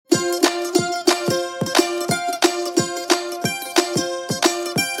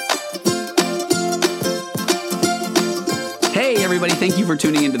thank you for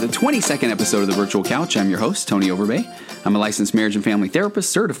tuning into the 22nd episode of The Virtual Couch. I'm your host, Tony Overbay. I'm a licensed marriage and family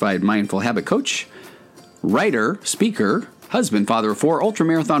therapist, certified mindful habit coach, writer, speaker, husband, father of four,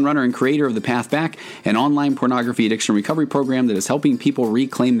 ultramarathon runner, and creator of The Path Back, an online pornography addiction recovery program that is helping people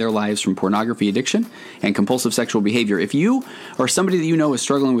reclaim their lives from pornography addiction and compulsive sexual behavior. If you or somebody that you know is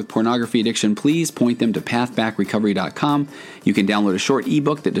struggling with pornography addiction, please point them to pathbackrecovery.com. You can download a short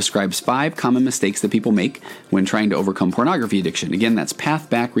ebook that describes 5 common mistakes that people make when trying to overcome pornography addiction. Again, that's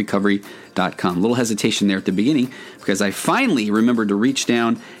pathbackrecovery.com. A little hesitation there at the beginning because I finally remembered to reach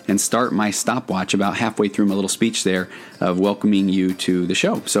down and start my stopwatch about halfway through my little speech there of welcoming you to the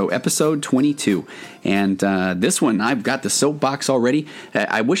show. So episode 22. And this one, I've got the soapbox already.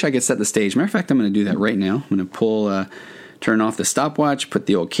 I wish I could set the stage. Matter of fact, I'm going to do that right now. I'm going to turn off the stopwatch, put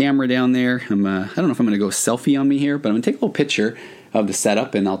the old camera down there. I don't know if I'm going to go selfie on me here, but I'm going to take a little picture of the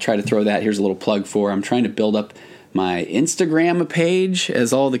setup, and I'll try to throw that. Here's a little plug for, I'm trying to build up my Instagram page,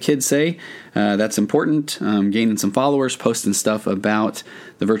 as all the kids say. That's important. Gaining some followers, posting stuff about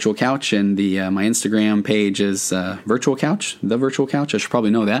the Virtual Couch, and my Instagram page is Virtual Couch, the Virtual Couch. I should probably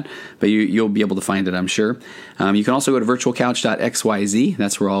know that, but you'll be able to find it, I'm sure. You can also go to virtualcouch.xyz.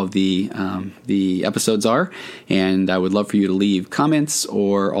 That's where all of the episodes are, and I would love for you to leave comments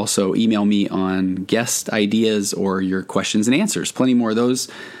or also email me on guest ideas or your questions and answers. Plenty more of those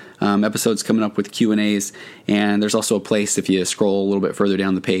episodes coming up with Q&As, and there's also a place, if you scroll a little bit further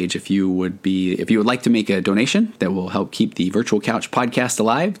down the page, if you would like to make a donation that will help keep the Virtual Couch podcast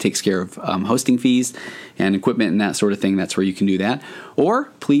alive, takes care of hosting fees and equipment and that sort of thing. That's where you can do that. Or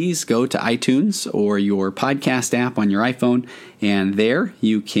please go to iTunes or your podcast app on your iPhone, and there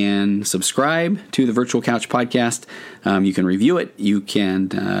you can subscribe to the Virtual Couch podcast. You can review it. You can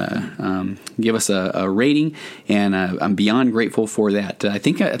give us a rating, and I'm beyond grateful for that. I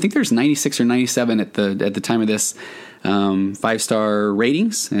think there's 96 or 97 at the time of this 5-star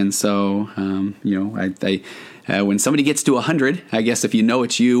ratings, and so when somebody gets to 100, I guess if you know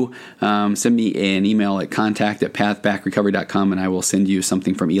it's you, send me an email at contact@pathbackrecovery.com, and I will send you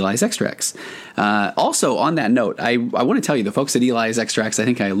something from Eli's Extracts. Also, on that note, I want to tell you, the folks at Eli's Extracts, I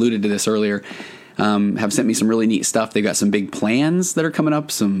think I alluded to this earlier, have sent me some really neat stuff. They've got some big plans that are coming up.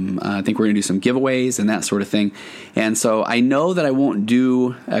 I think we're going to do some giveaways and that sort of thing. And so I know that I won't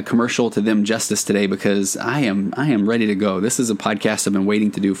do a commercial to them justice today because I am ready to go. This is a podcast I've been waiting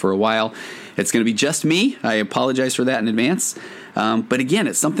to do for a while. It's going to be just me. I apologize for that in advance. But again,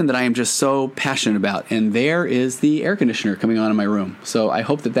 it's something that I am just so passionate about. And there is the air conditioner coming on in my room. So I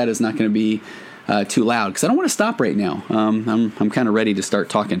hope that is not going to be too loud, because I don't want to stop right now. I'm kind of ready to start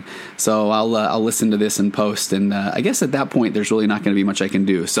talking, so I'll listen to this in post, and I guess at that point there's really not going to be much I can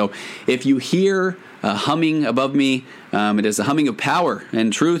do. So if you hear humming above me, it is a humming of power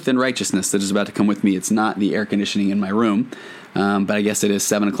and truth and righteousness that is about to come with me. It's not the air conditioning in my room. But I guess it is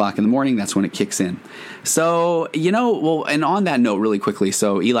 7 o'clock in the morning. That's when it kicks in. So, and on that note, really quickly,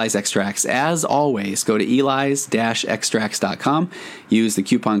 so Eli's Extracts, as always, go to elis-extracts.com, use the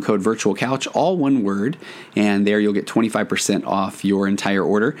coupon code Virtual Couch, all one word, and there you'll get 25% off your entire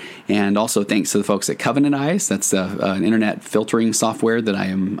order. And also thanks to the folks at Covenant Eyes. That's an internet filtering software that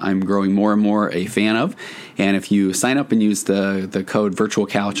I'm growing more and more a fan of. And if you sign up and use the code Virtual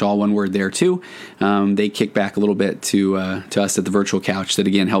Couch, all one word there too, they kick back a little bit to us at the Virtual Couch. That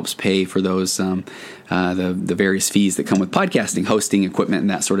again helps pay for those the various fees that come with podcasting, hosting, equipment, and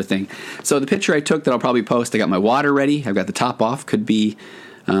that sort of thing. So the picture I took that I'll probably post, I got my water ready. I've got the top off. Could be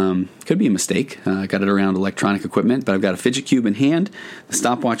a mistake. I got it around electronic equipment, but I've got a fidget cube in hand. The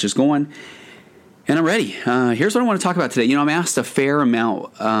stopwatch is going. And I'm ready. Here's what I want to talk about today. I'm asked a fair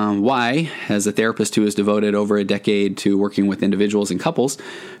amount why, as a therapist who has devoted over a decade to working with individuals and couples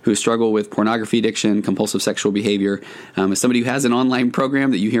who struggle with pornography addiction, compulsive sexual behavior, as somebody who has an online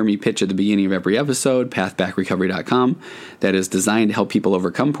program that you hear me pitch at the beginning of every episode, pathbackrecovery.com, that is designed to help people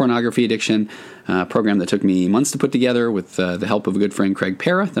overcome pornography addiction, a program that took me months to put together with the help of a good friend, Craig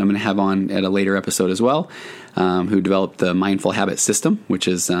Para, that I'm going to have on at a later episode as well, who developed the Mindful Habit System, which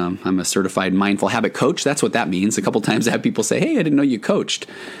is I'm a certified mindful habit coach. That's what that means. A couple times I have people say, hey, I didn't know you coached.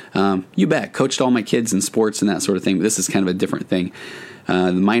 You bet. Coached all my kids in sports and that sort of thing. But this is kind of a different thing.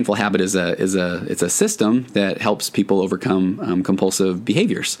 The mindful habit is a system that helps people overcome compulsive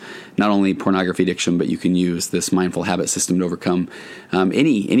behaviors. Not only pornography addiction, but you can use this mindful habit system to overcome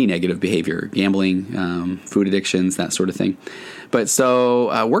any negative behavior, gambling, food addictions, that sort of thing. But so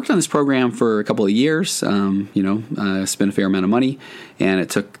I worked on this program for a couple of years, spent a fair amount of money, and it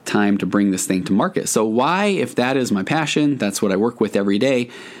took time to bring this thing to market. So why, if that is my passion, that's what I work with every day,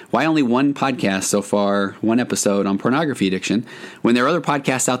 why only one podcast so far, one episode on pornography addiction, when there are other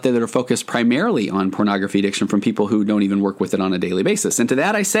podcasts out there that are focused primarily on pornography addiction from people who don't even work with it on a daily basis? And to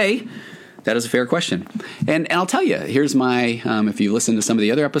that I say, that is a fair question. And I'll tell you, here's my, if you listen to some of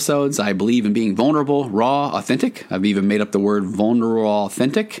the other episodes, I believe in being vulnerable, raw, authentic. I've even made up the word vulnerable,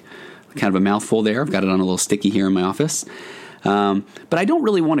 authentic. Kind of a mouthful there. I've got it on a little sticky here in my office. But I don't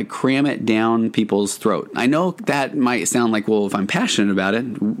really want to cram it down people's throat. I know that might sound like, well, if I'm passionate about it,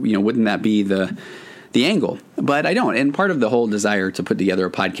 wouldn't that be the angle? But I don't. And part of the whole desire to put together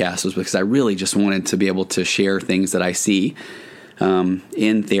a podcast was because I really just wanted to be able to share things that I see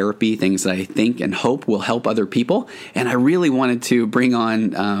in therapy, things that I think and hope will help other people. And I really wanted to bring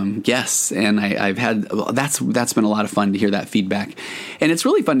on guests, and I've had that's been a lot of fun to hear that feedback. And it's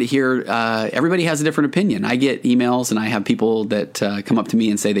really fun to hear everybody has a different opinion. I get emails, and I have people that come up to me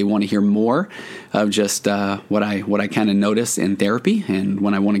and say they want to hear more of just what I kind of notice in therapy, and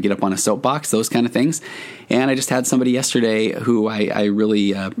when I want to get up on a soapbox, those kind of things. And I just had somebody yesterday who I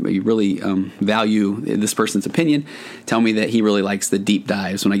really value this person's opinion tell me that he really likes the deep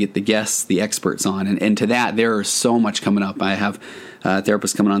dives when I get the guests, the experts on. And to that, there is so much coming up. I have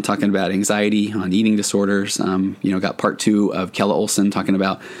therapists coming on talking about anxiety, on eating disorders. Got part 2 of Kella Olson talking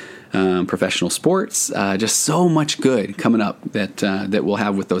about professional sports. Just so much good coming up that we'll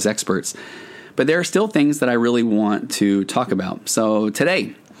have with those experts. But there are still things that I really want to talk about. So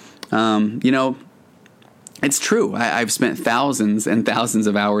today, it's true. I've spent thousands and thousands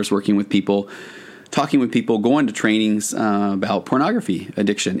of hours working with people, talking with people, going to trainings about pornography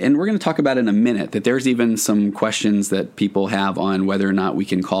addiction. And we're going to talk about in a minute that there's even some questions that people have on whether or not we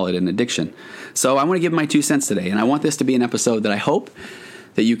can call it an addiction. So I want to give my 2 cents today. And I want this to be an episode that I hope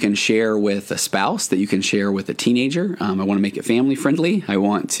that you can share with a spouse, that you can share with a teenager. I want to make it family friendly. I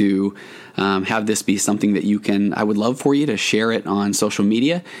want to have this be something that I would love for you to share it on social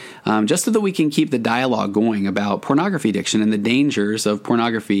media, just so that we can keep the dialogue going about pornography addiction and the dangers of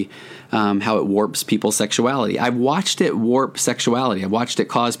pornography, how it warps people's sexuality. I've watched it warp sexuality. I've watched it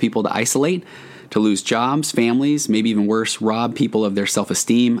cause people to isolate, to lose jobs, families, maybe even worse, rob people of their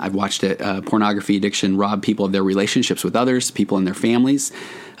self-esteem. I've watched it, pornography addiction, rob people of their relationships with others, people in their families,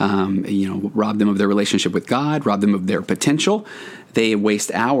 rob them of their relationship with God, rob them of their potential. They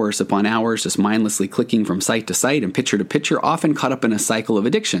waste hours upon hours just mindlessly clicking from site to site and picture to picture, often caught up in a cycle of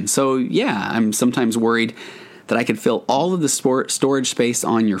addiction. So yeah, I'm sometimes worried that I could fill all of the storage space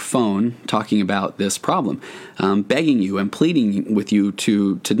on your phone talking about this problem, begging you and pleading with you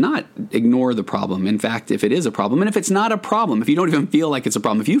to not ignore the problem. In fact, if it is a problem, and if it's not a problem, if you don't even feel like it's a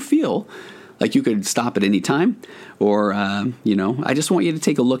problem, if you feel like you could stop at any time, or, I just want you to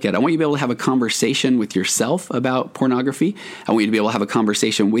take a look at it. I want you to be able to have a conversation with yourself about pornography. I want you to be able to have a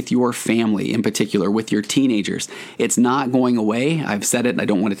conversation with your family, in particular, with your teenagers. It's not going away. I've said it, and I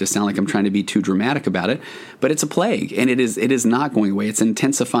don't want it to sound like I'm trying to be too dramatic about it, but it's a plague, and it is not going away. It's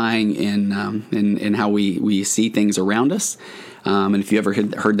intensifying in how we see things around us. And if you ever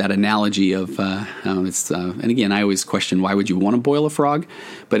heard that analogy of, and again, I always question, why would you want to boil a frog?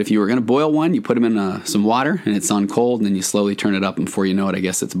 But if you were going to boil one, you put him in some water and it's on cold, and then you slowly turn it up, and before you know it, I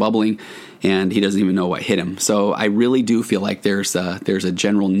guess it's bubbling, and he doesn't even know what hit him. So I really do feel like there's a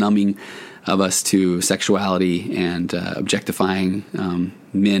general numbing of us to sexuality and objectifying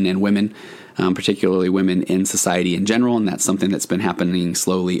men and women, particularly women in society in general, and that's something that's been happening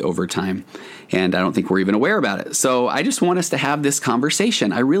slowly over time, and I don't think we're even aware about it. So I just want us to have this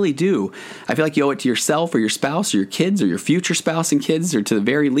conversation. I really do. I feel like you owe it to yourself or your spouse or your kids or your future spouse and kids, or to the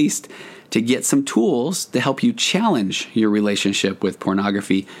very least, to get some tools to help you challenge your relationship with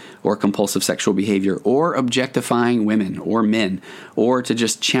pornography or compulsive sexual behavior or objectifying women or men, or to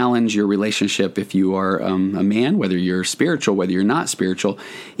just challenge your relationship if you are a man, whether you're spiritual, whether you're not spiritual,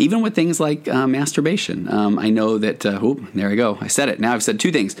 even with things like masturbation. I know that, there I go. I said it. Now I've said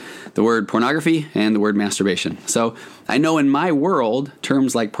 2 things, the word pornography and the word masturbation. So I know in my world,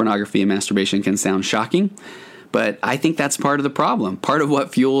 terms like pornography and masturbation can sound shocking, but I think that's part of the problem. Part of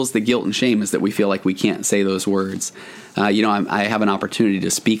what fuels the guilt and shame is that we feel like we can't say those words. I have an opportunity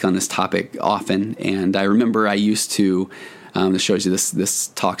to speak on this topic often, and I remember I used to, this shows you this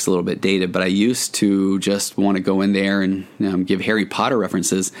talk's a little bit dated, but I used to just want to go in there and give Harry Potter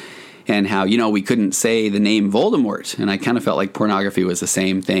references, and how, we couldn't say the name Voldemort. And I kind of felt like pornography was the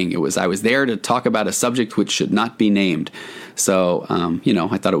same thing. I was there to talk about a subject which should not be named. So,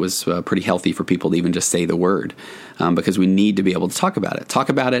 I thought it was pretty healthy for people to even just say the word. because we need to be able to talk about it. Talk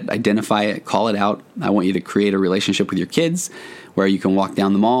about it, identify it, call it out. I want you to create a relationship with your kids where you can walk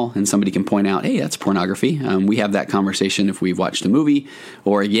down the mall and somebody can point out, hey, that's pornography. We have that conversation if we've watched a movie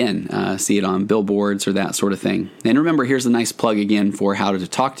or, again, see it on billboards or that sort of thing. And remember, here's a nice plug again for how to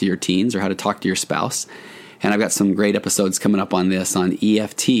talk to your teens or how to talk to your spouse. And I've got some great episodes coming up on this on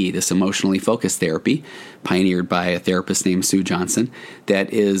EFT, this emotionally focused therapy, pioneered by a therapist named Sue Johnson,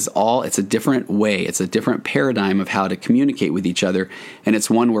 that is it's a different way, it's a different paradigm of how to communicate with each other. And it's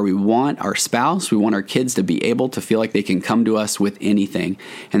one where we want our spouse, we want our kids to be able to feel like they can come to us with anything,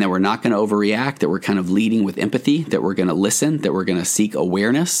 and that we're not going to overreact, that we're kind of leading with empathy, that we're going to listen, that we're going to seek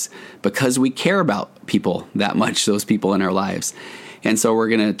awareness because we care about people that much, those people in our lives. And so we're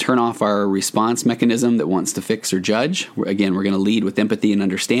going to turn off our response mechanism that wants to fix or judge. Again, we're going to lead with empathy and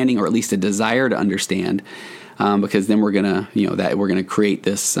understanding, or at least a desire to understand, because then we're going to create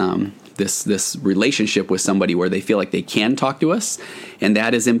this this relationship with somebody where they feel like they can talk to us, and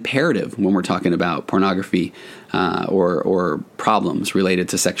that is imperative when we're talking about pornography or problems related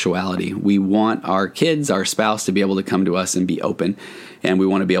to sexuality. We want our kids, our spouse, to be able to come to us and be open, and we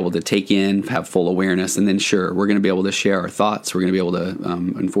want to be able to take in, have full awareness, and then sure, we're going to be able to share our thoughts. We're going to be able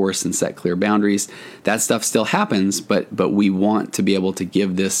to enforce and set clear boundaries. That stuff still happens, but we want to be able to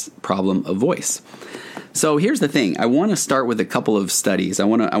give this problem a voice. So here's the thing. I want to start with a couple of studies. I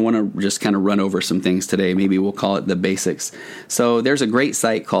want to just kind of run over some things today. Maybe we'll call it the basics. So there's a great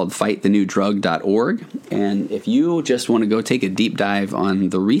site called fightthenewdrug.org. And if you just want to go take a deep dive on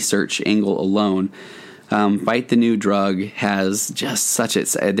the research angle alone, Fight the New Drug has just such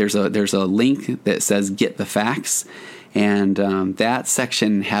there's a link that says Get the Facts. And that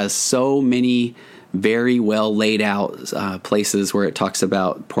section has so many very well laid out places where it talks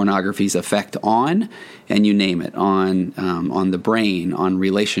about pornography's effect on, and you name it, on the brain, on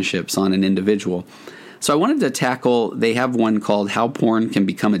relationships, on an individual. So I wanted to tackle, they have one called How Porn Can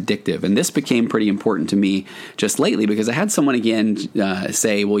Become Addictive. And this became pretty important to me just lately because I had someone again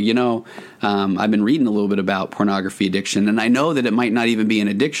say, well, I've been reading a little bit about pornography addiction, and I know that it might not even be an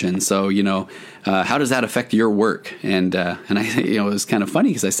addiction. So, how does that affect your work? And I, it was kind of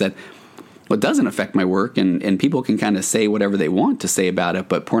funny because I said, well, it doesn't affect my work, and people can kind of say whatever they want to say about it,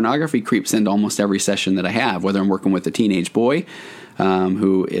 but pornography creeps into almost every session that I have, whether I'm working with a teenage boy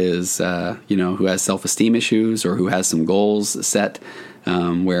who is, who has self-esteem issues or who has some goals set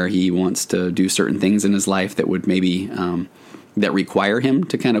where he wants to do certain things in his life that would maybe that require him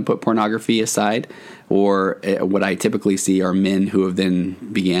to kind of put pornography aside, or what I typically see are men who have then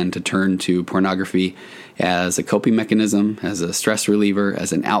began to turn to pornography as a coping mechanism, as a stress reliever,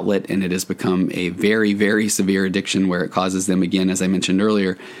 as an outlet, and it has become a very, very severe addiction where it causes them, again, as I mentioned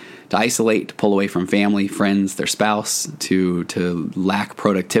earlier, to isolate, to pull away from family, friends, their spouse, to lack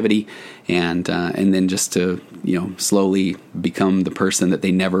productivity, and then just to slowly become the person that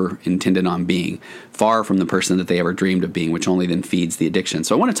they never intended on being, far from the person that they ever dreamed of being, which only then feeds the addiction.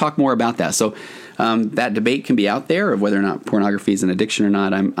 So I want to talk more about that. So that debate can be out there of whether or not pornography is an addiction or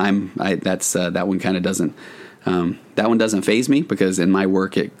not. That one kind of doesn't. That one doesn't faze me because in my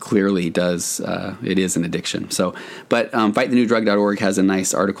work it clearly does. It is an addiction. So, but fightthenewdrug.org has a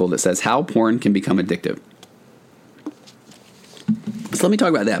nice article that says how porn can become addictive. So let me talk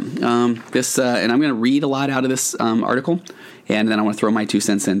about that. And I'm going to read a lot out of this article, and then I want to throw my 2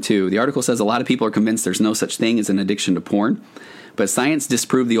 cents in too. The article says a lot of people are convinced there's no such thing as an addiction to porn. But science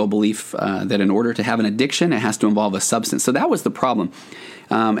disproved the old belief that in order to have an addiction, it has to involve a substance. So that was the problem.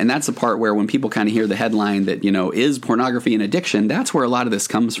 And that's the part where when people kind of hear the headline that, is pornography an addiction, that's where a lot of this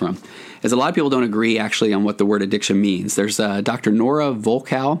comes from. As a lot of people don't agree actually on what the word addiction means. There's Dr. Nora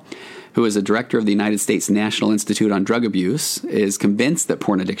Volkow, who is a director of the United States National Institute on Drug Abuse, is convinced that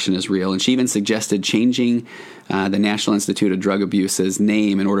porn addiction is real. And she even suggested changing the National Institute of Drug Abuse's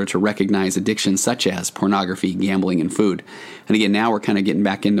name in order to recognize addictions such as pornography, gambling, and food. And again, now we're kind of getting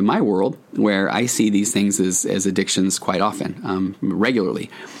back into my world where I see these things as addictions quite often, regularly.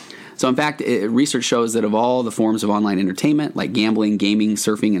 So in fact, research shows that of all the forms of online entertainment, like gambling, gaming,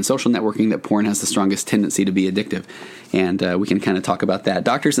 surfing, and social networking, that porn has the strongest tendency to be addictive. And we can kind of talk about that.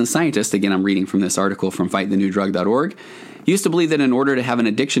 Doctors and scientists, again, I'm reading from this article from fightthenewdrug.org, used to believe that in order to have an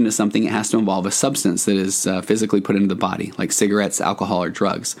addiction to something, it has to involve a substance that is physically put into the body, like cigarettes, alcohol, or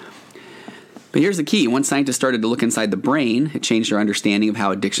drugs. But here's the key. Once scientists started to look inside the brain, it changed our understanding of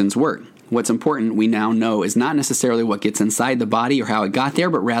how addictions work. What's important, we now know, is not necessarily what gets inside the body or how it got there,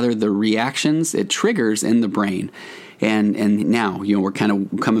 but rather the reactions it triggers in the brain. And now, we're kind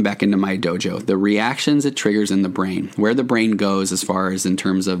of coming back into my dojo. The reactions it triggers in the brain, where the brain goes as far as in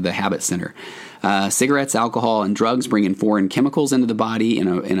terms of the habit center. Cigarettes, alcohol, and drugs bring in foreign chemicals into the body in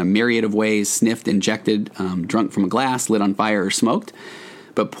a myriad of ways: sniffed, injected, drunk from a glass, lit on fire, or smoked.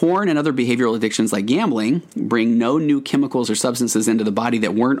 But porn and other behavioral addictions like gambling bring no new chemicals or substances into the body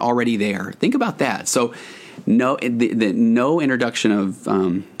that weren't already there. Think about that. So no introduction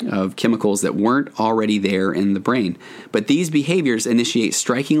of chemicals that weren't already there in the brain. But these behaviors initiate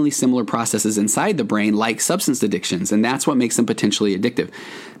strikingly similar processes inside the brain, like substance addictions, and that's what makes them potentially addictive.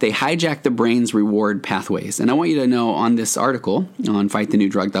 They hijack the brain's reward pathways. And I want you to know, on this article on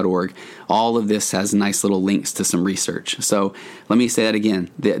fightthenewdrug.org, all of this has nice little links to some research. So let me say that again.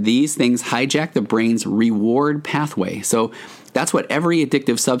 These things hijack the brain's reward pathway. So that's what every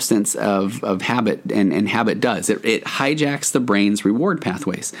addictive substance of habit and habit does. It hijacks the brain's reward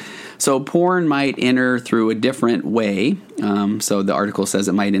pathways. So porn might enter through a different way. So the article says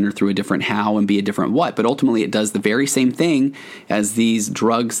it might enter through a different how and be a different what, but ultimately it does the very same thing as these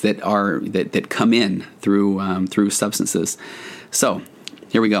drugs that come in through substances. So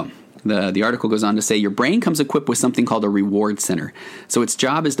here we go. The article goes on to say your brain comes equipped with something called a reward center. So its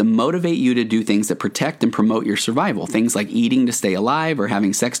job is to motivate you to do things that protect and promote your survival. Things like eating to stay alive or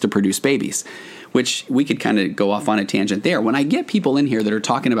having sex to produce babies, which we could kind of go off on a tangent there. When I get people in here that are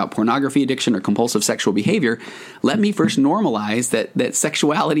talking about pornography addiction or compulsive sexual behavior, let me first normalize that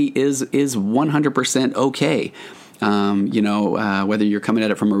sexuality is 100% okay. Whether you're coming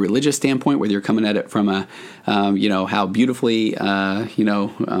at it from a religious standpoint, whether you're coming at it from a, how beautifully,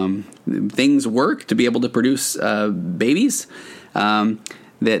 things work to be able to produce babies,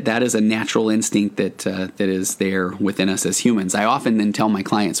 that is a natural instinct that is there within us as humans. I often then tell my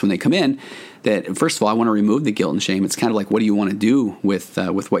clients when they come in that, first of all, I want to remove the guilt and shame. It's kind of like, what do you want to do with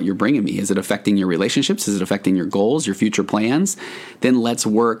what you're bringing me? Is it affecting your relationships? Is it affecting your goals, your future plans? Then let's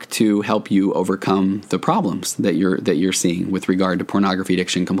work to help you overcome the problems that you're seeing with regard to pornography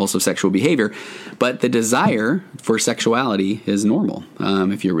addiction, compulsive sexual behavior. But the desire for sexuality is normal.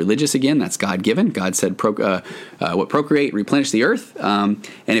 If you're religious, again, that's God-given. God said, procreate, replenish the earth. And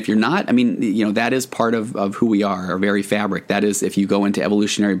if you're not, that is part of who we are, our very fabric. That is, if you go into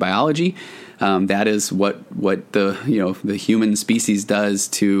evolutionary biology, that is what the human species does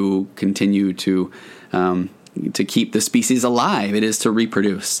to continue to keep the species alive. It is to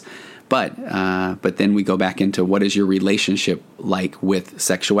reproduce. But then we go back into, what is your relationship like with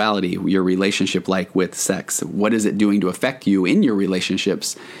sexuality? Your relationship like with sex? What is it doing to affect you in your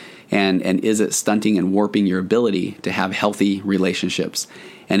relationships? And is it stunting and warping your ability to have healthy relationships?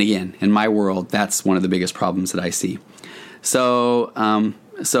 And again, in my world, that's one of the biggest problems that I see.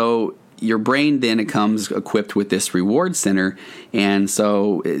 So your brain then comes equipped with this reward center, and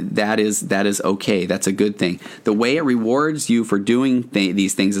so that is okay. That's a good thing. The way it rewards you for doing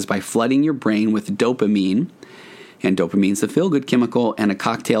these things is by flooding your brain with dopamine, and dopamine's a feel-good chemical, and a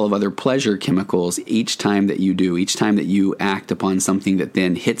cocktail of other pleasure chemicals each time that you act upon something that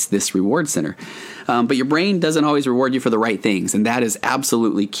then hits this reward center. But your brain doesn't always reward you for the right things, and that is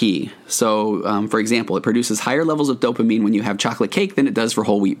absolutely key. So, for example, it produces higher levels of dopamine when you have chocolate cake than it does for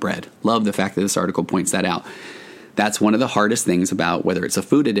whole wheat bread. Love the fact that this article points that out. That's one of the hardest things about whether it's a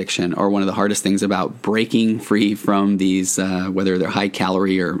food addiction, or one of the hardest things about breaking free from these, whether they're high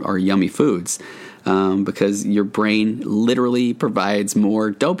calorie or yummy foods. Because your brain literally provides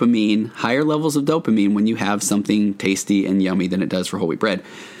more dopamine, higher levels of dopamine, when you have something tasty and yummy than it does for whole wheat bread.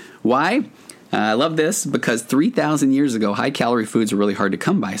 Why? I love this because 3,000 years ago, high-calorie foods were really hard to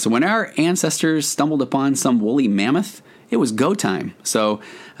come by. So when our ancestors stumbled upon some woolly mammoth, it was go time. So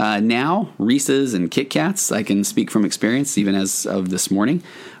now Reese's and Kit Kats, I can speak from experience, even as of this morning,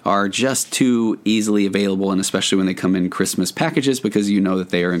 are just too easily available, and especially when they come in Christmas packages, because you know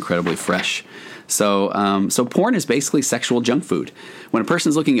that they are incredibly fresh. So porn is basically sexual junk food. When a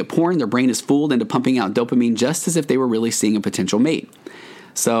person's looking at porn, their brain is fooled into pumping out dopamine just as if they were really seeing a potential mate.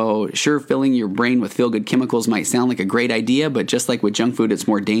 So sure, filling your brain with feel-good chemicals might sound like a great idea, but just like with junk food, it's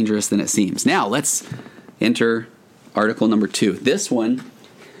more dangerous than it seems. Now let's enter article number 2. This one,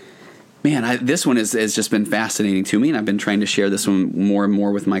 this one has just been fascinating to me, and I've been trying to share this one more and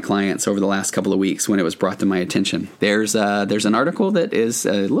more with my clients over the last couple of weeks when it was brought to my attention. There's an article that is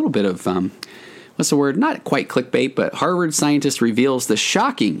a little bit of, not quite clickbait, but Harvard scientist reveals the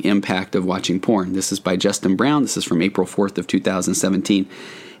shocking impact of watching porn. This is by Justin Brown. This is from April 4th of 2017.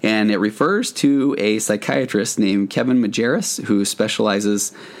 And it refers to a psychiatrist named Kevin Majerus, who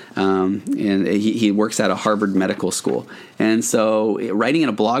specializes and he works at a Harvard medical school. And so writing in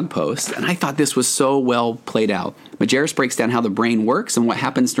a blog post, and I thought this was so well played out, Majerus breaks down how the brain works and what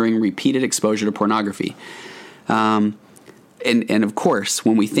happens during repeated exposure to pornography. And of course,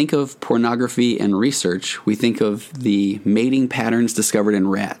 when we think of pornography and research, we think of the mating patterns discovered in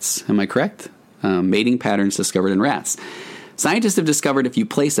rats. Am I correct? Mating patterns discovered in rats. Scientists have discovered if you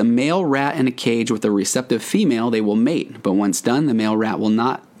place a male rat in a cage with a receptive female, they will mate. But once done, the male rat will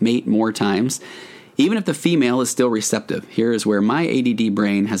not mate more times, even if the female is still receptive. Here is where my ADD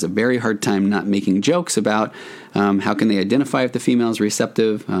brain has a very hard time not making jokes about how can they identify if the female is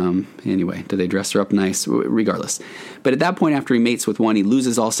receptive. Anyway, do they dress her up nice? Regardless. But at that point, after he mates with one, he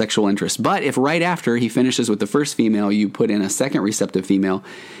loses all sexual interest. But if right after he finishes with the first female, you put in a second receptive female,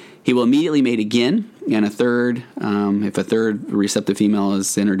 he will immediately mate again, and a third, if a third receptive female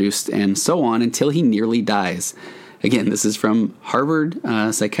is introduced, and so on until he nearly dies. Again, this is from Harvard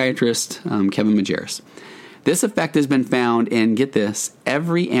psychiatrist Kevin Majerus. This effect has been found in, get this,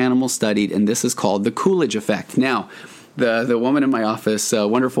 every animal studied, and this is called the Coolidge effect. Now, the woman in my office, a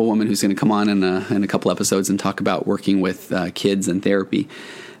wonderful woman who's going to come on in a couple episodes and talk about working with kids and therapy,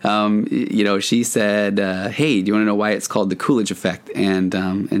 she said, hey, do you want to know why it's called the Coolidge effect?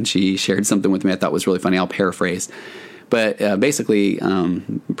 And she shared something with me I thought was really funny. I'll paraphrase. But basically,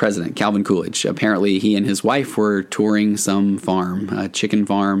 President Calvin Coolidge, apparently he and his wife were touring some farm, a chicken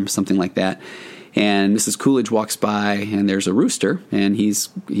farm, something like that. And Mrs. Coolidge walks by, and there's a rooster, and he's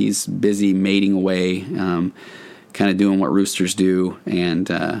busy mating away, kind of doing what roosters do. And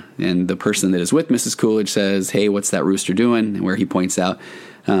the person that is with Mrs. Coolidge says, hey, what's that rooster doing? And where he points out,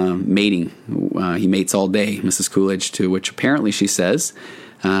 mating. He mates all day, Mrs. Coolidge, to which apparently she says,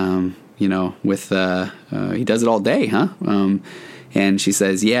 he does it all day, huh? And she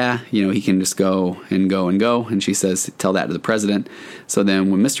says, yeah, he can just go and go and go. And she says, tell that to the president. So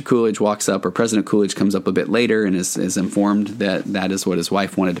then when Mr. Coolidge walks up, or President Coolidge comes up a bit later and is informed that that is what his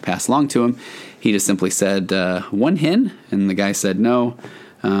wife wanted to pass along to him, he just simply said, one hen? And the guy said, no,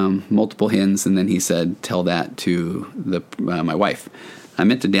 multiple hens. And then he said, tell that to my wife. I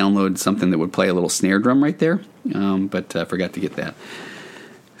meant to download something that would play a little snare drum right there, but I forgot to get that.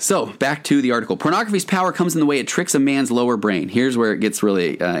 So, back to the article. Pornography's power comes in the way it tricks a man's lower brain. Here's where it gets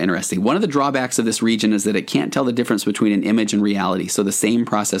really interesting. One of the drawbacks of this region is that it can't tell the difference between an image and reality, so the same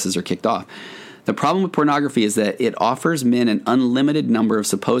processes are kicked off. The problem with pornography is that it offers men an unlimited number of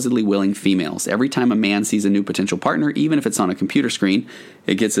supposedly willing females. Every time a man sees a new potential partner, even if it's on a computer screen,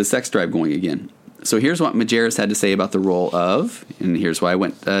 it gets his sex drive going again. So here's what Majerus had to say about the role of, and here's why I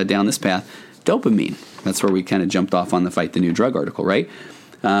went down this path, dopamine. That's where we kind of jumped off on the Fight the New Drug article, right?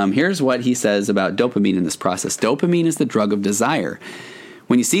 Here's what he says about dopamine in this process. Dopamine is the drug of desire.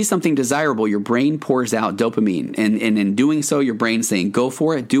 When you see something desirable, your brain pours out dopamine. And in doing so, your brain's saying, go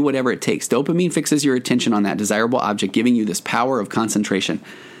for it, do whatever it takes. Dopamine fixes your attention on that desirable object, giving you this power of concentration.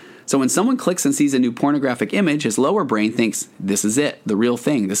 So when someone clicks and sees a new pornographic image, his lower brain thinks, this is it, the real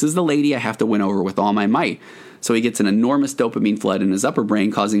thing. This is the lady I have to win over with all my might. So he gets an enormous dopamine flood in his upper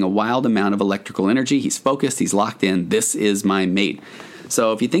brain, causing a wild amount of electrical energy. He's focused, he's locked in. This is my mate.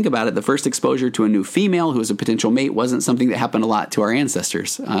 So if you think about it, the first exposure to a new female who is a potential mate wasn't something that happened a lot to our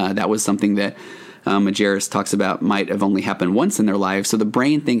ancestors. That was something that Majerus talks about might have only happened once in their lives. So the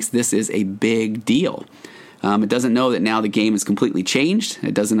brain thinks this is a big deal. It doesn't know that now the game is completely changed.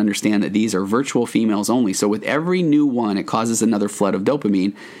 It doesn't understand that these are virtual females only. So with every new one, it causes another flood of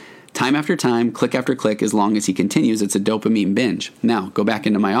dopamine. Time after time, click after click, as long as he continues, it's a dopamine binge. Now, go back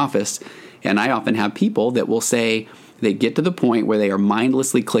into my office, and I often have people that will say, they get to the point where they are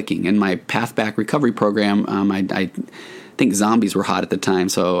mindlessly clicking. In my Path Back recovery program, I think zombies were hot at the time.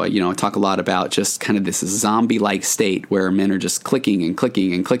 So, I talk a lot about just kind of this zombie-like state where men are just clicking and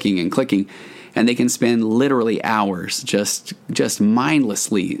clicking and clicking and clicking. And they can spend literally hours just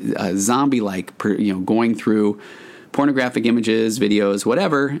mindlessly, zombie-like, going through pornographic images, videos,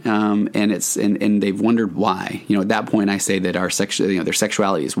 whatever, and they've wondered why. At that point, I say that their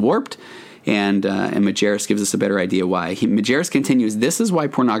sexuality is warped. And Majerus gives us a better idea why. Majerus continues, this is why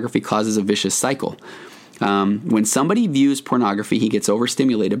pornography causes a vicious cycle. When somebody views pornography, he gets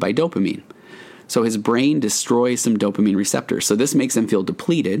overstimulated by dopamine. So his brain destroys some dopamine receptors. So this makes him feel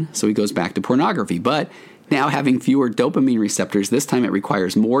depleted, so he goes back to pornography. But now having fewer dopamine receptors, this time it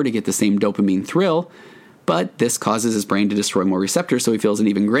requires more to get the same dopamine thrill. But this causes his brain to destroy more receptors, so he feels an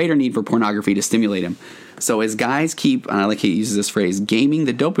even greater need for pornography to stimulate him. So as guys keep, and I like he uses this phrase, gaming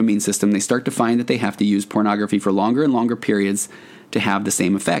the dopamine system, they start to find that they have to use pornography for longer and longer periods to have the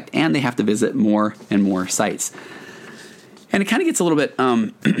same effect, and they have to visit more and more sites. And it kind of gets a little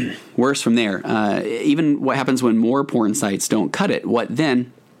bit worse from there. Even what happens when more porn sites don't cut it. What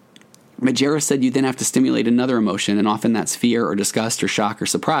then? Majerus said you then have to stimulate another emotion, and often that's fear or disgust or shock or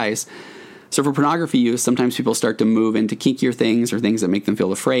surprise. So for pornography use, sometimes people start to move into kinkier things or things that make them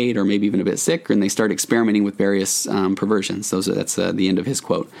feel afraid or maybe even a bit sick, and they start experimenting with various perversions. That's the end of his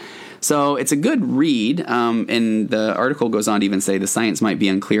quote. So it's a good read, and the article goes on to even say the science might be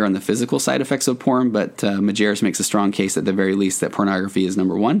unclear on the physical side effects of porn, but Majerus makes a strong case at the very least that pornography is,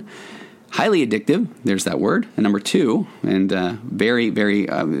 number one, highly addictive, there's that word, and number two, and very, very,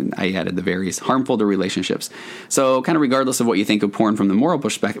 I added the varies, harmful to relationships. So kind of regardless of what you think of porn from the moral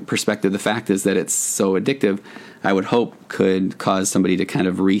perspective, the fact is that it's so addictive, I would hope could cause somebody to kind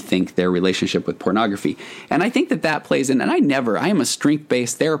of rethink their relationship with pornography. And I think that plays in, and I am a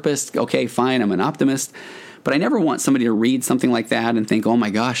strength-based therapist, okay, fine, I'm an optimist, but I never want somebody to read something like that and think, oh my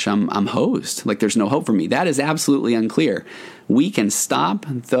gosh, I'm hosed. Like there's no hope for me. That is absolutely unclear. We can stop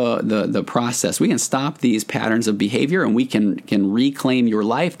the process. We can stop these patterns of behavior, and we can reclaim your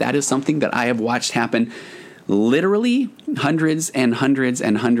life. That is something that I have watched happen literally hundreds and hundreds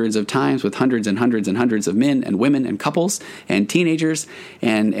and hundreds of times with hundreds and hundreds and hundreds of men and women and couples and teenagers.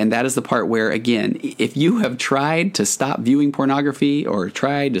 And that is the part where, again, if you have tried to stop viewing pornography or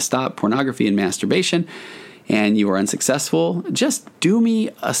tried to stop pornography and masturbation, and you are unsuccessful, just do me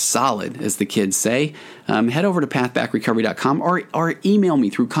a solid, as the kids say. Head over to pathbackrecovery.com or email me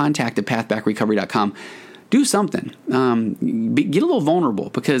through contact@pathbackrecovery.com. Do something. Get a little vulnerable,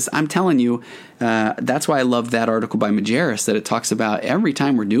 because I'm telling you, that's why I love that article by Majerus, that it talks about every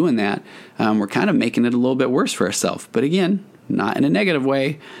time we're doing that, we're kind of making it a little bit worse for ourselves. But again, not in a negative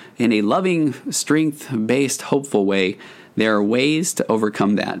way, in a loving, strength-based, hopeful way. There are ways to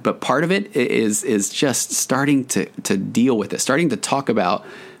overcome that, but part of it is just starting to deal with it, starting to talk about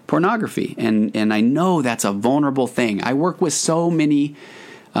pornography, and I know that's a vulnerable thing. I work with so many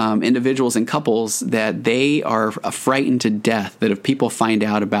individuals and couples that they are frightened to death that if people find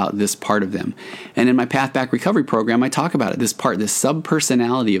out about this part of them. And in my Path Back Recovery program, I talk about it. This part, this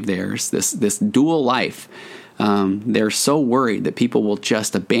subpersonality of theirs, this dual life. They're so worried that people will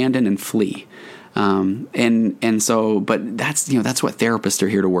just abandon and flee. But that's what therapists are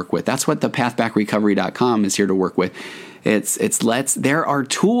here to work with. That's what the pathbackrecovery.com is here to work with. There are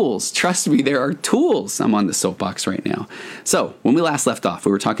tools. Trust me, there are tools. I'm on the soapbox right now. So when we last left off,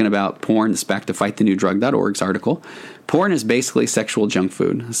 we were talking about porn. This is back to fightthenewdrug.org's article. Porn is basically sexual junk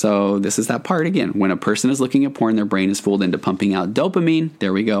food. So this is that part again. When a person is looking at porn, their brain is fooled into pumping out dopamine.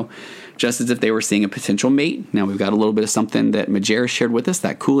 There we go. Just as if they were seeing a potential mate. Now we've got a little bit of something that Majerus shared with us,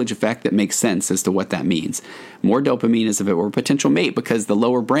 that Coolidge effect that makes sense as to what that means. More dopamine as if it were a potential mate, because the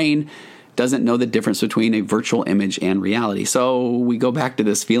lower brain doesn't know the difference between a virtual image and reality. So we go back to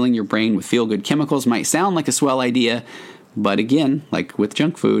this feeling your brain with feel-good chemicals. Might sound like a swell idea, but again, like with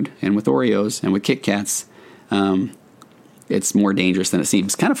junk food and with Oreos and with Kit Kats, it's more dangerous than it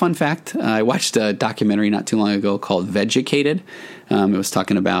seems. Kind of fun fact, I watched a documentary not too long ago called Vegucated. It was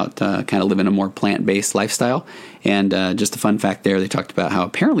talking about kind of living a more plant-based lifestyle. And just a fun fact there, they talked about how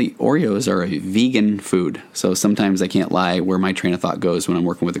apparently Oreos are a vegan food. So sometimes I can't lie where my train of thought goes when I'm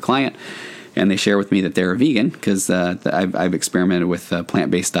working with a client. And they share with me that they're a vegan because I've experimented with a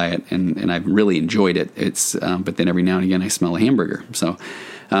plant-based diet and I've really enjoyed it. But then every now and again I smell a hamburger. So...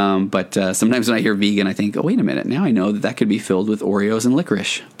 But sometimes when I hear vegan, I think, oh, wait a minute. Now I know that could be filled with Oreos and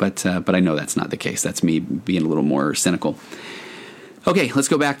licorice. But I know that's not the case. That's me being a little more cynical. Okay, let's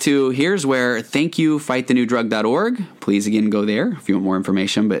go back to here's where thank you, fightthenewdrug.org. Please, again, go there if you want more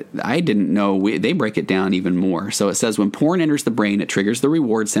information. But I didn't know. They break it down even more. So it says when porn enters the brain, it triggers the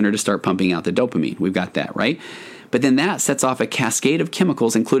reward center to start pumping out the dopamine. We've got that, right? But then that sets off a cascade of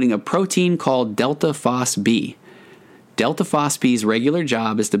chemicals, including a protein called delta-phos-B. Delta-phos-B's regular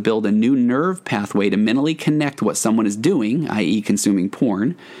job is to build a new nerve pathway to mentally connect what someone is doing, i.e. consuming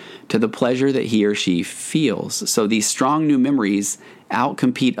porn, to the pleasure that he or she feels. So these strong new memories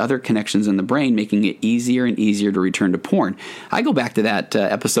outcompete other connections in the brain, making it easier and easier to return to porn. I go back to that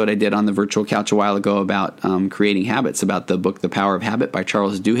episode I did on the virtual couch a while ago about creating habits, about the book The Power of Habit by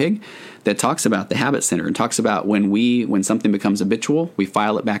Charles Duhigg, that talks about the habit center and talks about when something becomes habitual, we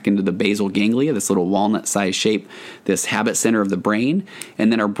file it back into the basal ganglia, this little walnut-sized shape, this habit center of the brain,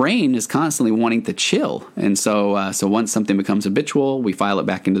 and then our brain is constantly wanting to chill. And so once something becomes habitual, we file it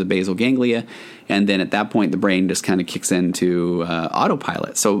back into the basal ganglia, and then at that point the brain just kind of kicks into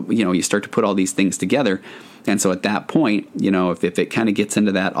autopilot. So you start to put all these things together. And so at that point, if it kind of gets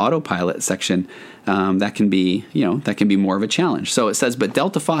into that autopilot section, that can be more of a challenge. So it says, but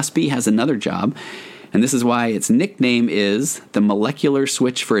delta-phos-B has another job, and this is why its nickname is the molecular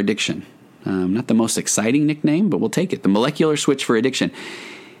switch for addiction. Not the most exciting nickname, but we'll take it. The molecular switch for addiction.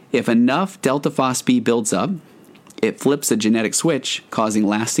 If enough delta-phos-B builds up, it flips a genetic switch, causing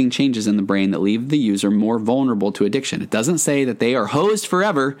lasting changes in the brain that leave the user more vulnerable to addiction. It doesn't say that they are hosed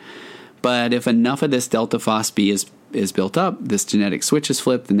forever, But if enough of this delta phos-B is built up, this genetic switch is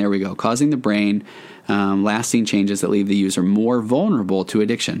flipped, and there we go, causing the brain lasting changes that leave the user more vulnerable to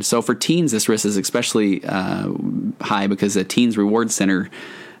addiction. So for teens, this risk is especially high because the teens' reward center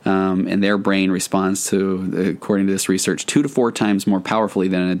and their brain responds to, according to this research, 2 to 4 times more powerfully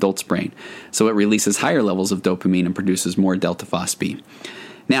than an adult's brain. So it releases higher levels of dopamine and produces more delta phos-B.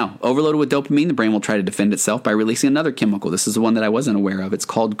 Now, overloaded with dopamine, the brain will try to defend itself by releasing another chemical. This is the one that I wasn't aware of. It's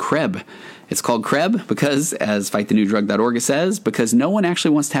called CREB. It's called CREB because, as fightthenewdrug.org says, because no one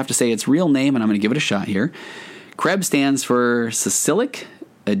actually wants to have to say its real name, and I'm going to give it a shot here. CREB stands for Salicylic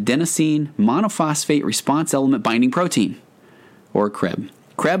Adenosine Monophosphate Response Element Binding Protein, or CREB.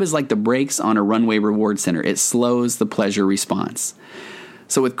 CREB is like the brakes on a runway reward center. It slows the pleasure response.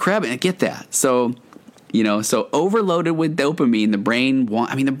 So with CREB, and get that. So overloaded with dopamine, the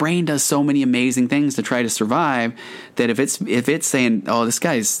brain does so many amazing things to try to survive that if it's saying, oh, this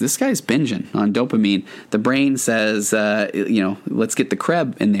guy's binging on dopamine, the brain says, let's get the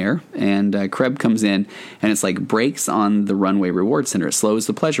CREB in there, and CREB comes in, and it's like brakes on the runway reward center. It slows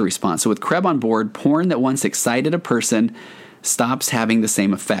the pleasure response. So with CREB on board, porn that once excited a person stops having the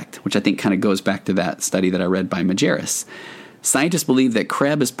same effect, which I think kind of goes back to that study that I read by Majerus. Scientists believe that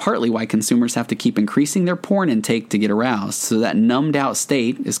CREB is partly why consumers have to keep increasing their porn intake to get aroused. So that numbed out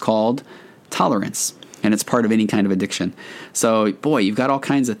state is called tolerance, and it's part of any kind of addiction. So, boy, you've got all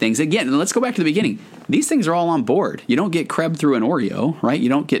kinds of things. Again, let's go back to the beginning. These things are all on board. You don't get CREB through an Oreo, right? You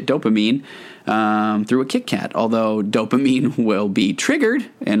don't get dopamine through a Kit Kat, although dopamine will be triggered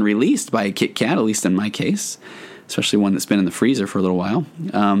and released by a Kit Kat, at least in my case, especially one that's been in the freezer for a little while.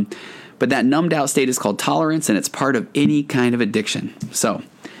 But that numbed out state is called tolerance, and it's part of any kind of addiction. So,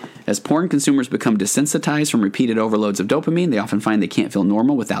 as porn consumers become desensitized from repeated overloads of dopamine, they often find they can't feel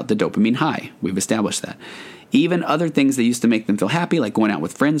normal without the dopamine high. We've established that. Even other things that used to make them feel happy, like going out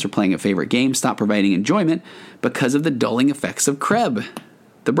with friends or playing a favorite game, stop providing enjoyment because of the dulling effects of CREB,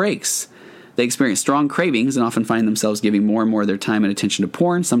 the brakes. They experience strong cravings and often find themselves giving more and more of their time and attention to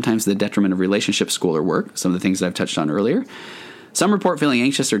porn, sometimes to the detriment of relationship, school, or work, some of the things that I've touched on earlier. Some report feeling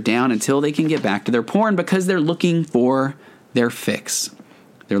anxious or down until they can get back to their porn because they're looking for their fix.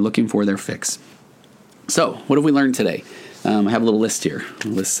 They're looking for their fix. So, what have we learned today? I have a little list here. The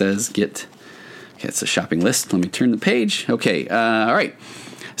list says it's a shopping list. Let me turn the page. Okay, all right.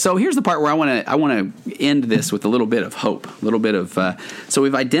 So here's the part where I want to end this with a little bit of hope, a little bit of. So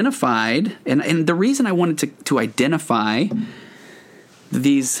we've identified, and the reason I wanted to identify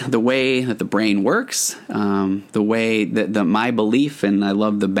the way that the brain works, the way that my belief, and I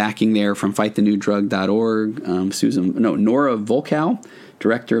love the backing there from fightthenewdrug.org, Nora Volkow,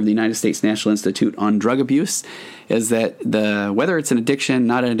 director of the United States National Institute on Drug Abuse, is that whether it's an addiction,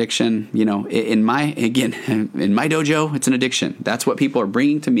 not an addiction, in my dojo, it's an addiction. That's what people are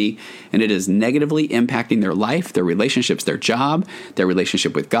bringing to me, and it is negatively impacting their life, their relationships, their job, their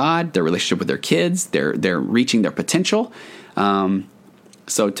relationship with God, their relationship with their kids. They're reaching their potential.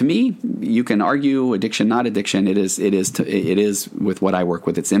 So to me, you can argue addiction, not addiction. It is with what I work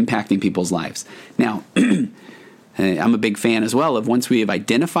with. It's impacting people's lives. Now, I'm a big fan as well of once we have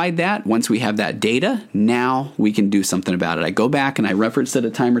identified that, once we have that data, now we can do something about it. I go back and I referenced it a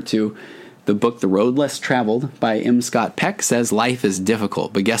time or two. The book, The Road Less Traveled by M. Scott Peck says life is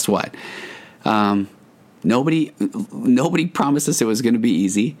difficult. But guess what? Nobody promised us it was going to be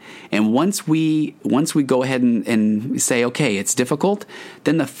easy. And once we go ahead and say, okay, it's difficult,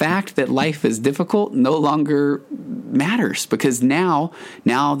 then the fact that life is difficult no longer matters, because now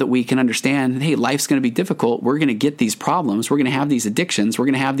that we can understand, hey, life's going to be difficult, we're going to get these problems, we're going to have these addictions, we're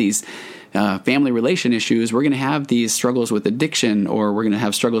going to have these family relation issues, we're going to have these struggles with addiction, or we're going to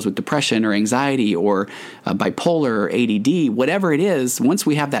have struggles with depression or anxiety or bipolar or ADD, whatever it is. Once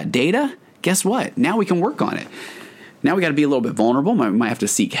we have that data, guess what? Now we can work on it. Now we got to be a little bit vulnerable. We might have to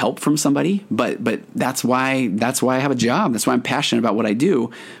seek help from somebody, but that's why I have a job. That's why I'm passionate about what I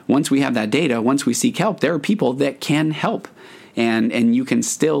do. Once we have that data, once we seek help, there are people that can help, and you can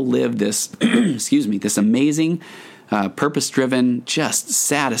still live this this amazing, purpose-driven, just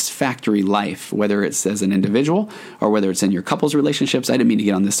satisfactory life, whether it's as an individual or whether it's in your couples relationships. I didn't mean to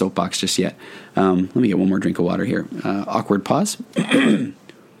get on this soapbox just yet. Let me get one more drink of water here. Awkward pause.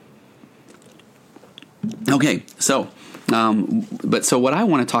 Okay, so what I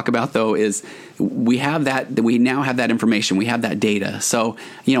want to talk about though is we now have that information, we have that data. So,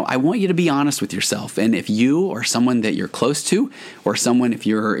 I want you to be honest with yourself. And if you or someone that you're close to, or someone,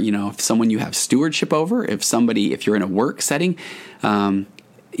 if someone you have stewardship over, if you're in a work setting,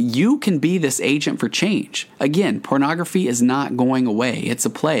 you can be this agent for change. Again, pornography is not going away. It's a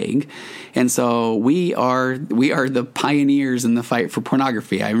plague. And so we are the pioneers in the fight for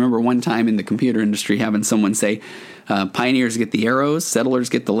pornography. I remember one time in the computer industry having someone say, pioneers get the arrows, settlers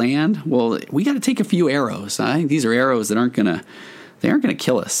get the land. Well, we got to take a few arrows. I think these are arrows that aren't going to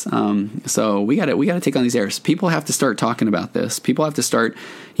kill us. So we got to take on these arrows. People have to start talking about this. People have to start,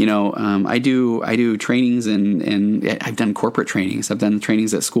 I do trainings and I've done corporate trainings. I've done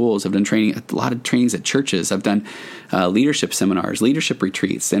trainings at schools. I've done a lot of trainings at churches. I've done leadership seminars, leadership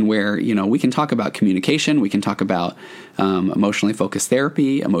retreats, and where, we can talk about communication. We can talk about emotionally focused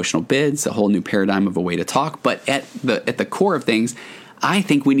therapy, emotional bids, a whole new paradigm of a way to talk. But at the core of things, I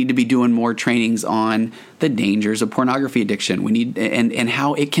think we need to be doing more trainings on the dangers of pornography addiction. We need and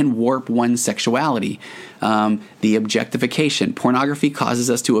how it can warp one's sexuality. The objectification. Pornography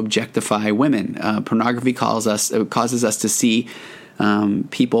causes us to objectify women. Pornography causes us to see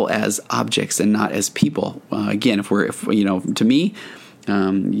people as objects and not as people. Again, to me,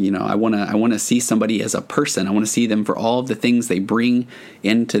 I want to see somebody as a person. I want to see them for all of the things they bring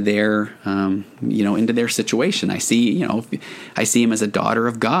into their, into their situation. I see him as a daughter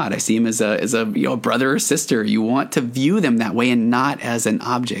of God. I see him as a brother or sister. You want to view them that way and not as an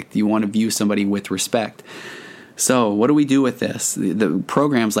object. You want to view somebody with respect. So what do we do with this? The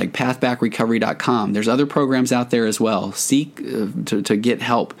programs like pathbackrecovery.com. There's other programs out there as well. Seek to get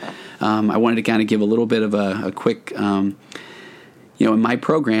help. I wanted to kind of give a little bit of a quick. In my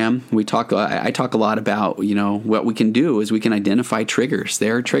program, I talk a lot about, what we can do is we can identify triggers.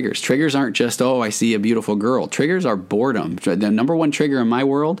 There are triggers. Triggers aren't just, I see a beautiful girl. Triggers are boredom. The number one trigger in my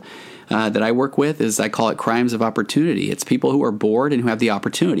world that I work with is I call it crimes of opportunity. It's people who are bored and who have the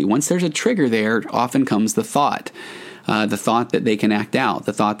opportunity. Once there's a trigger there, often comes the thought. The thought that they can act out,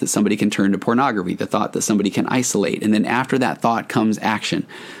 the thought that somebody can turn to pornography, the thought that somebody can isolate. And then after that thought comes action.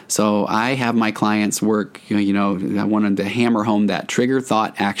 So I have my clients work, I wanted to hammer home that trigger,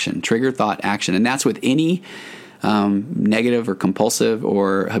 thought, action. And that's with any negative or compulsive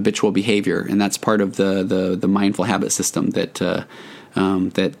or habitual behavior. And that's part of the mindful habit system that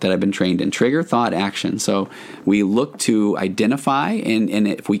I've been trained in. Trigger, thought, action. So we look to identify and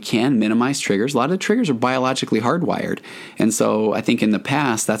if we can minimize triggers. A lot of the triggers are biologically hardwired. And so I think in the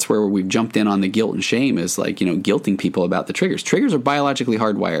past, that's where we've jumped in on the guilt and shame is guilting people about the triggers. Triggers are biologically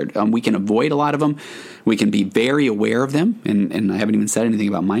hardwired. We can avoid a lot of them. We can be very aware of them. And I haven't even said anything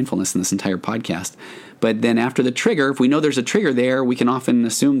about mindfulness in this entire podcast. But then after the trigger, if we know there's a trigger there, we can often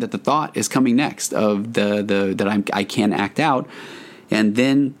assume that the thought is coming next of that I can act out. And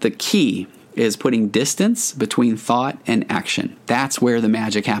then the key is putting distance between thought and action. That's where the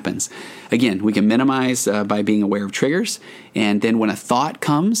magic happens. Again, we can minimize by being aware of triggers. And then when a thought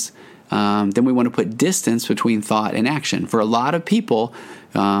comes, then we want to put distance between thought and action. For a lot of people,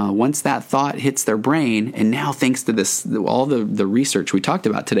 once that thought hits their brain, and now thanks to this, all the research we talked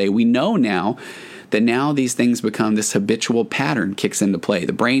about today, we know now that now these things become this habitual pattern kicks into play.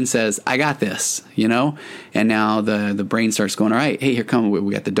 The brain says, I got this, and now the brain starts going, all right, hey, here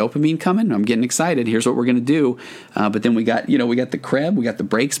we got the dopamine coming. I'm getting excited. Here's what we're going to do. But then we got the CREB, we got the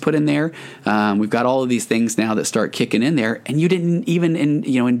brakes put in there. We've got all of these things now that start kicking in there, and you didn't even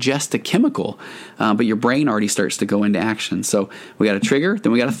ingest a chemical, but your brain already starts to go into action. So we got a trigger,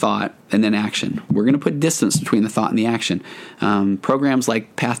 then we got a thought, and then action. We're going to put distance between the thought and the action. Programs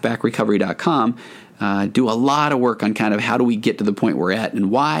like pathbackrecovery.com do a lot of work on kind of how do we get to the point we're at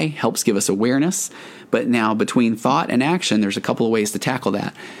and why, helps give us awareness. But now between thought and action, there's a couple of ways to tackle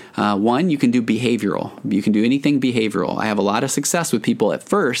that. One, you can do behavioral. You can do anything behavioral. I have a lot of success with people at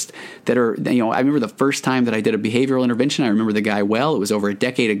first that are, I remember the first time that I did a behavioral intervention. I remember the guy well. It was over a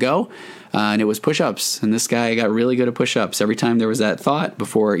decade ago, and it was push-ups. And this guy got really good at push-ups. Every time there was that thought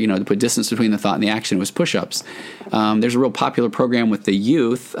before, to put distance between the thought and the action, it was push-ups. There's a real popular program with the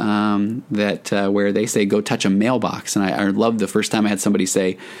youth where they say, go touch a mailbox. And I love the first time I had somebody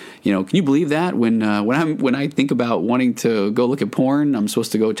say, can you believe that when I think about wanting to go look at porn, I'm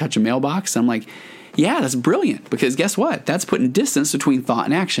supposed to go touch a mailbox? I'm like, yeah, that's brilliant, because guess what? That's putting distance between thought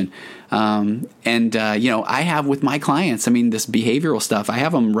and action. I have with my clients, this behavioral stuff, I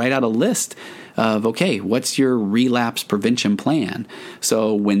have them write out a list of, okay, what's your relapse prevention plan?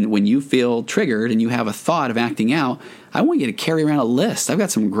 So when you feel triggered and you have a thought of acting out, I want you to carry around a list. I've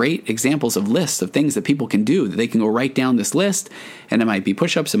got some great examples of lists of things that people can do, that they can go write down this list. And it might be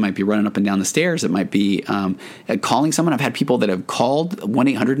push-ups. It might be running up and down the stairs. It might be calling someone. I've had people that have called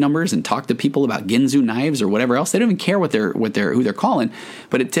 1-800 numbers and talked to people about Ginzu knives or whatever else. They don't even care who they're calling,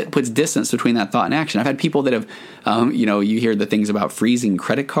 but it puts distance between that thought and action. I've had people that have, you hear the things about freezing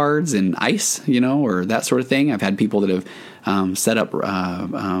credit cards in ice, or that sort of thing. I've had people that have set up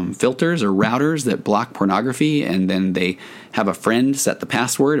filters or routers that block pornography, and then they have a friend set the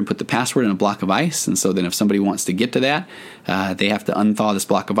password and put the password in a block of ice. And so then if somebody wants to get to that, they have to unthaw this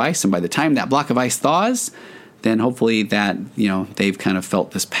block of ice. And by the time that block of ice thaws, then hopefully that, they've kind of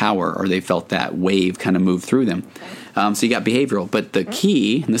felt this power, or they felt that wave kind of move through them. So you got behavioral. But the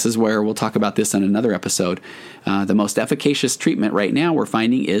key, and this is where we'll talk about this on another episode, the most efficacious treatment right now we're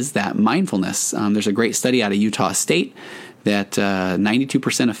finding is that mindfulness. There's a great study out of Utah State that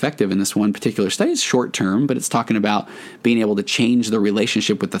 92% effective in this one particular study. It's short term, but it's talking about being able to change the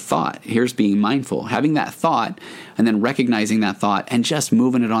relationship with the thought. Here's being mindful, having that thought, and then recognizing that thought and just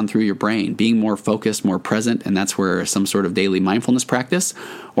moving it on through your brain, being more focused, more present. And that's where some sort of daily mindfulness practice,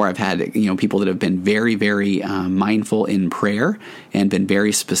 or I've had people that have been very, very mindful in prayer and been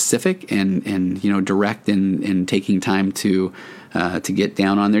very specific and direct in taking time to get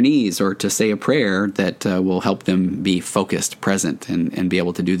down on their knees or to say a prayer that will help them be focused, present, and be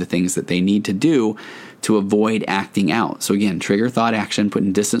able to do the things that they need to do to avoid acting out. So again, trigger, thought, action,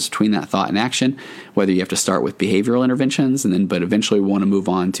 putting distance between that thought and action, whether you have to start with behavioral interventions, but eventually we want to move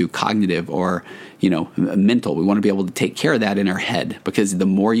on to cognitive or, mental. We want to be able to take care of that in our head, because the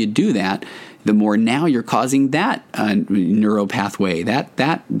more you do that, the more now you're causing that neuro pathway,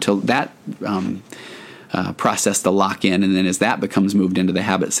 process to lock in. And then as that becomes moved into the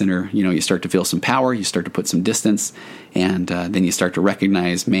habit center, you start to feel some power, you start to put some distance, and then you start to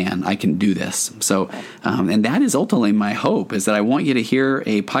recognize, man, I can do this. So, and that is ultimately my hope, is that I want you to hear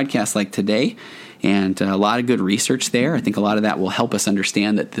a podcast like today, and a lot of good research there. I think a lot of that will help us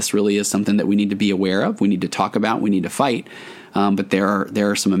understand that this really is something that we need to be aware of, we need to talk about, we need to fight. But there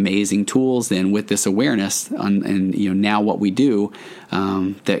are some amazing tools then with this awareness and now what we do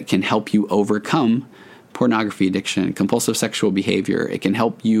that can help you overcome pornography addiction, compulsive sexual behavior. It can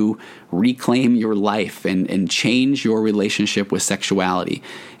help you reclaim your life and change your relationship with sexuality.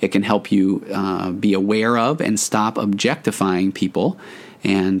 It can help you be aware of and stop objectifying people,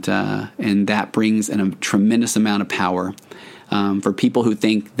 and that brings a tremendous amount of power. For people who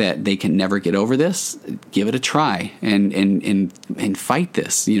think that they can never get over this, give it a try and fight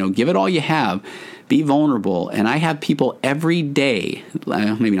this. Give it all you have. Be vulnerable. And I have people every day,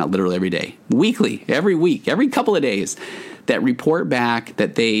 maybe not literally every day, weekly, every week, every couple of days, that report back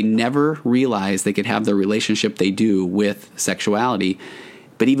that they never realized they could have the relationship they do with sexuality.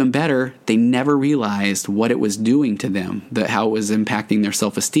 But even better, they never realized what it was doing to them, how it was impacting their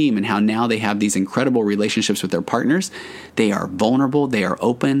self-esteem, and how now they have these incredible relationships with their partners. They are vulnerable, they are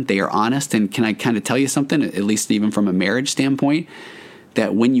open, they are honest. And can I kind of tell you something, at least even from a marriage standpoint,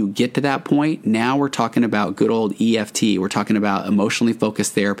 that when you get to that point, now we're talking about good old EFT. We're talking about emotionally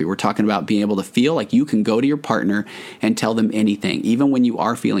focused therapy. We're talking about being able to feel like you can go to your partner and tell them anything, even when you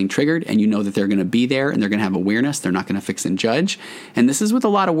are feeling triggered and you know that they're going to be there and they're going to have awareness. They're not going to fix and judge. And this is with a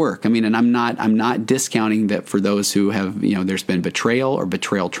lot of work. I mean, and I'm not discounting that for those who have, there's been betrayal or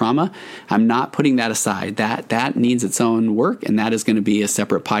betrayal trauma. I'm not putting that aside. That needs its own work, and that is going to be a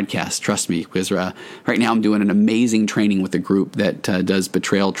separate podcast. Trust me, because right now I'm doing an amazing training with a group that does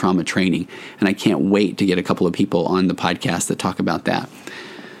betrayal trauma training, and I can't wait to get a couple of people on the podcast that talk about that.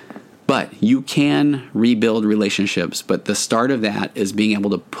 But you can rebuild relationships, but the start of that is being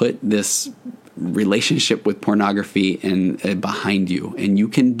able to put this relationship with pornography behind you, and you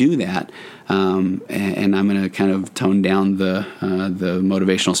can do that. And I'm going to kind of tone down the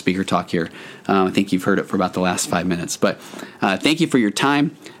motivational speaker talk here. I think you've heard it for about the last 5 minutes, but thank you for your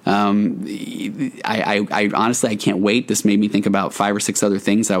time. I honestly, I can't wait. This made me think about 5 or 6 other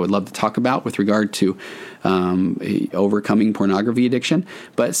things I would love to talk about with regard to overcoming pornography addiction.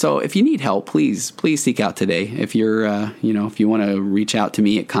 But so if you need help, please seek out today. If you're, if you want to reach out to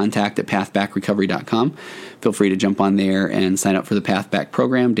me at contact@pathbackrecovery.com, feel free to jump on there and sign up for the Path Back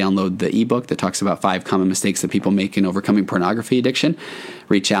program. Download the ebook that talks about 5 common mistakes that people make in overcoming pornography addiction.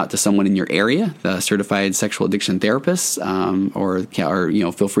 Reach out to someone in your area, the certified sexual addiction therapist, or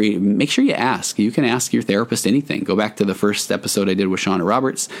feel free. Make sure you ask. You can ask your therapist anything. Go back to the first episode I did with Shauna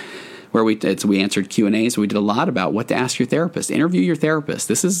Roberts, where we answered Q&As. We did a lot about what to ask your therapist. Interview your therapist.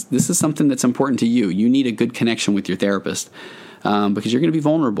 This is something that's important to you. You need a good connection with your therapist. Because you're going to be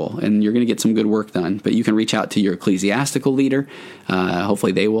vulnerable and you're going to get some good work done. But you can reach out to your ecclesiastical leader.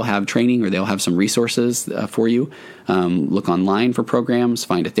 Hopefully they will have training or they'll have some resources for you. Look online for programs,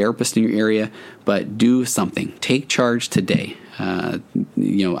 find a therapist in your area, but do something. Take charge today. I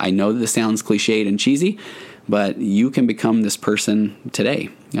know that this sounds cliched and cheesy, but you can become this person today.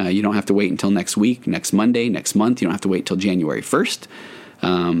 You don't have to wait until next week, next Monday, next month. You don't have to wait till January 1st.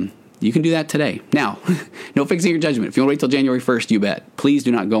 You can do that today. Now, no fixing your judgment. If you want to wait till January 1st, you bet. Please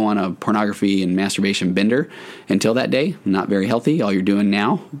do not go on a pornography and masturbation bender until that day. Not very healthy. All you're doing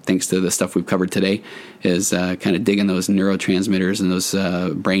now, thanks to the stuff we've covered today, is kind of digging those neurotransmitters and those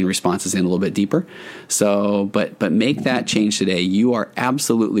brain responses in a little bit deeper. So, but make that change today. You are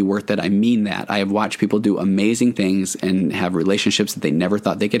absolutely worth it. I mean that. I have watched people do amazing things and have relationships that they never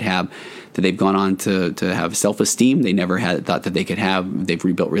thought they could have, that they've gone on to have self-esteem they never had thought that they could have. They've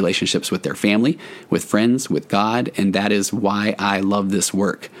rebuilt relationships with their family, with friends, with God, and that is why I love this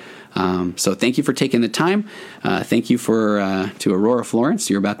work. So thank you for taking the time. Thank you to Aurora Florence.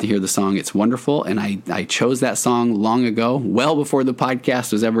 You're about to hear the song It's Wonderful, and I chose that song long ago, well before the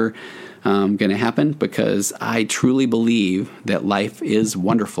podcast was ever going to happen, because I truly believe that life is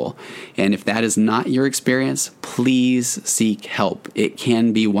wonderful. And if that is not your experience, please seek help. It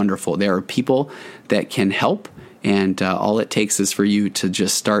can be wonderful. There are people that can help. And all it takes is for you to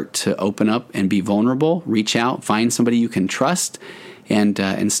just start to open up and be vulnerable, reach out, find somebody you can trust,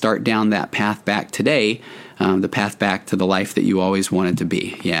 and start down that path back today, the path back to the life that you always wanted to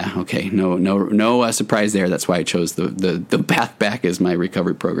be. Yeah, okay, no surprise there. That's why I chose the path back as my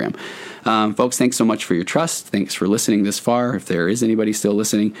recovery program. Folks, thanks so much for your trust. Thanks for listening this far, if there is anybody still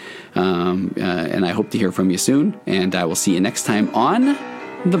listening. And I hope to hear from you soon. And I will see you next time on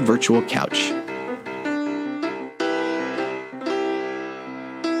The Virtual Couch.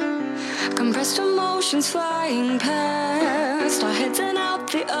 Compressed emotions flying past our heads and out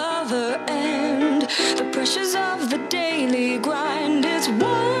the other end. The pressures of the daily grind is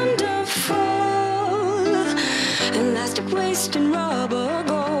wonderful. Elastic waist and rubber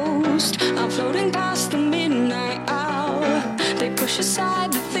ghost are floating past the midnight hour. They push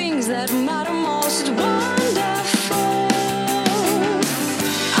aside the things that matter most. It's wonderful.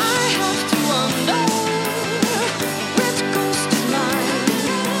 I have to wonder which ghost is mine.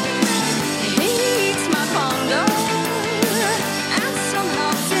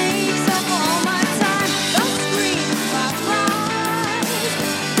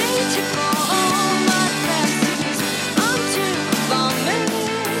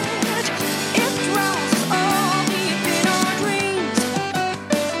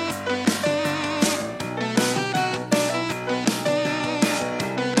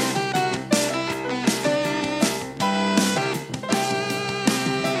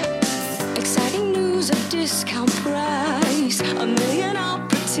 Discount price, a million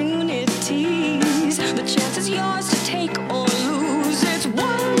opportunities. The chance is yours to take or lose. It's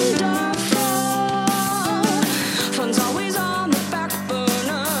wonderful. Fun's always on the back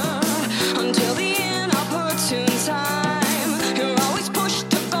burner until the inopportune time. You're always pushed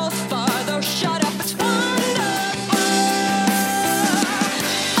to go farther. Shut up, it's wonderful.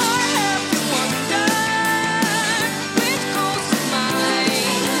 I have to wonder which ghost is mine.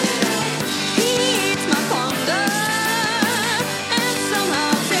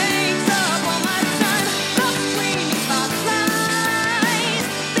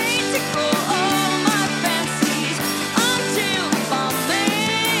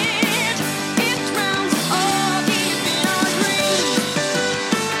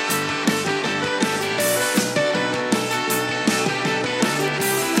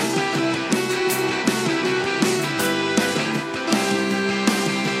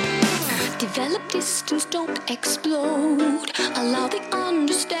 Develop distance, don't explode. Allow the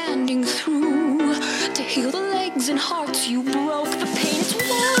understanding through to heal the legs and hearts you broke. The pain is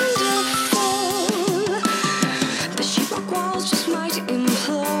wonderful. The sheetrock walls just might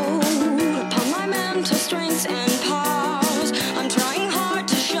implode upon my mental strengths and